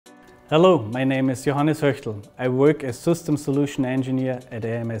Hello, my name is Johannes Höchtl. I work as System Solution Engineer at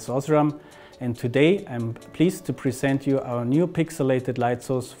AMS OSRAM, and today I'm pleased to present you our new pixelated light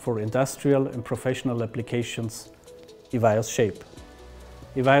source for industrial and professional applications, EVIYOS Shape.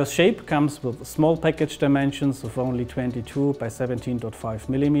 EVIYOS Shape comes with small package dimensions of only 22 by 17.5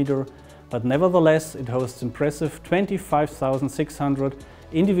 mm, but nevertheless it hosts impressive 25,600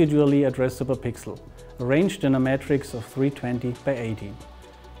 individually addressable pixels, arranged in a matrix of 320 by 18.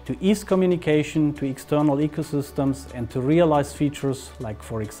 To ease communication to external ecosystems and to realize features like,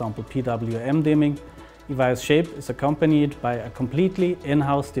 for example, PWM dimming, EVIYOS Shape is accompanied by a completely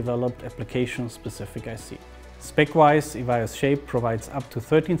in-house developed application-specific IC. Spec-wise, EVIYOS Shape provides up to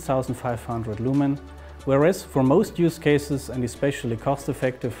 13,500 lumen, whereas for most use cases and especially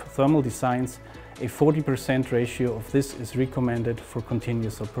cost-effective thermal designs, a 40% ratio of this is recommended for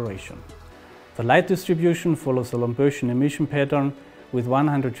continuous operation. The light distribution follows a Lambertian emission pattern with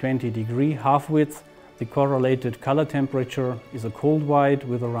 120-degree half-width. The correlated color temperature is a cold white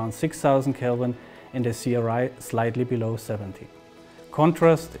with around 6000 Kelvin and a CRI slightly below 70.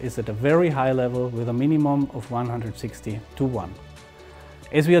 Contrast is at a very high level with a minimum of 160:1.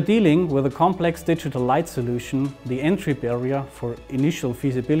 As we are dealing with a complex digital light solution, the entry barrier for initial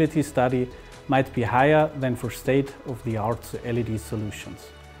feasibility study might be higher than for state-of-the-art LED solutions.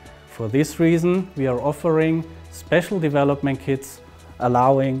 For this reason, we are offering special development kits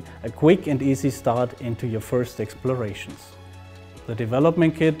allowing a quick and easy start into your first explorations. The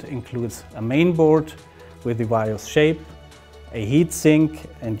development kit includes a main board with EVIYOS Shape, a heatsink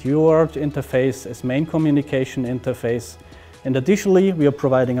and UART interface as main communication interface, and additionally we are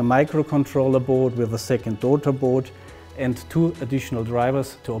providing a microcontroller board with a second daughter board and 2 additional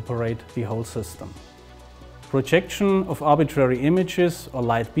drivers to operate the whole system. Projection of arbitrary images or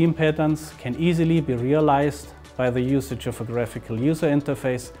light beam patterns can easily be realized by the usage of a graphical user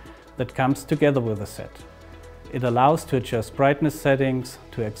interface that comes together with the set. It allows to adjust brightness settings,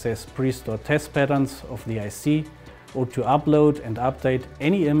 to access pre-stored test patterns of the IC, or to upload and update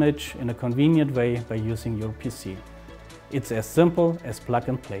any image in a convenient way by using your PC. It's as simple as plug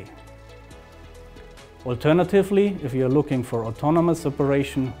and play. Alternatively, if you're looking for autonomous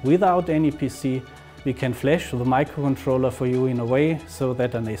operation without any PC, we can flash the microcontroller for you in a way so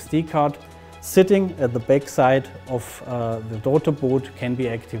that an SD card sitting at the back side of the daughter board can be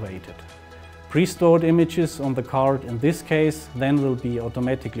activated. Pre-stored images on the card in this case then will be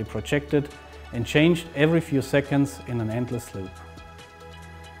automatically projected and changed every few seconds in an endless loop.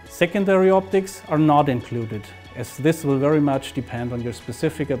 Secondary optics are not included, as this will very much depend on your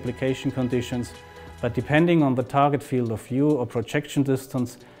specific application conditions, but depending on the target field of view or projection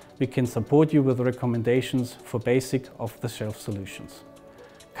distance, we can support you with recommendations for basic off-the-shelf solutions.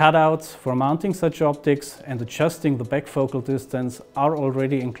 Cutouts for mounting such optics and adjusting the back focal distance are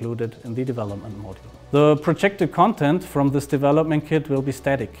already included in the development module. The projected content from this development kit will be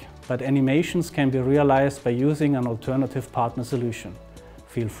static, but animations can be realized by using an alternative partner solution.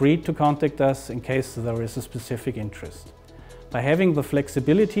 Feel free to contact us in case there is a specific interest. By having the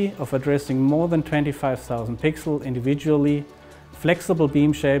flexibility of addressing more than 25,000 pixels individually, flexible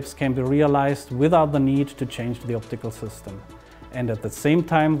beam shapes can be realized without the need to change the optical system. And at the same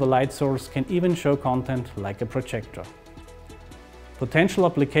time, the light source can even show content like a projector. Potential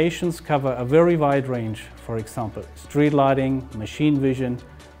applications cover a very wide range, for example, street lighting, machine vision,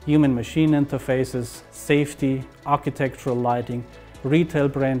 human-machine interfaces, safety, architectural lighting, retail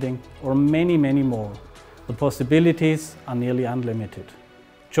branding, or many more. The possibilities are nearly unlimited.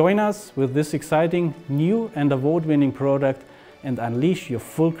 Join us with this exciting new and award-winning product and unleash your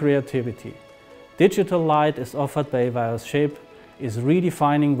full creativity. Digital light is offered by EVIYOS Shape, is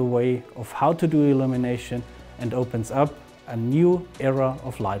redefining the way of how to do illumination and opens up a new era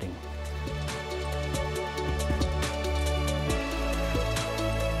of lighting.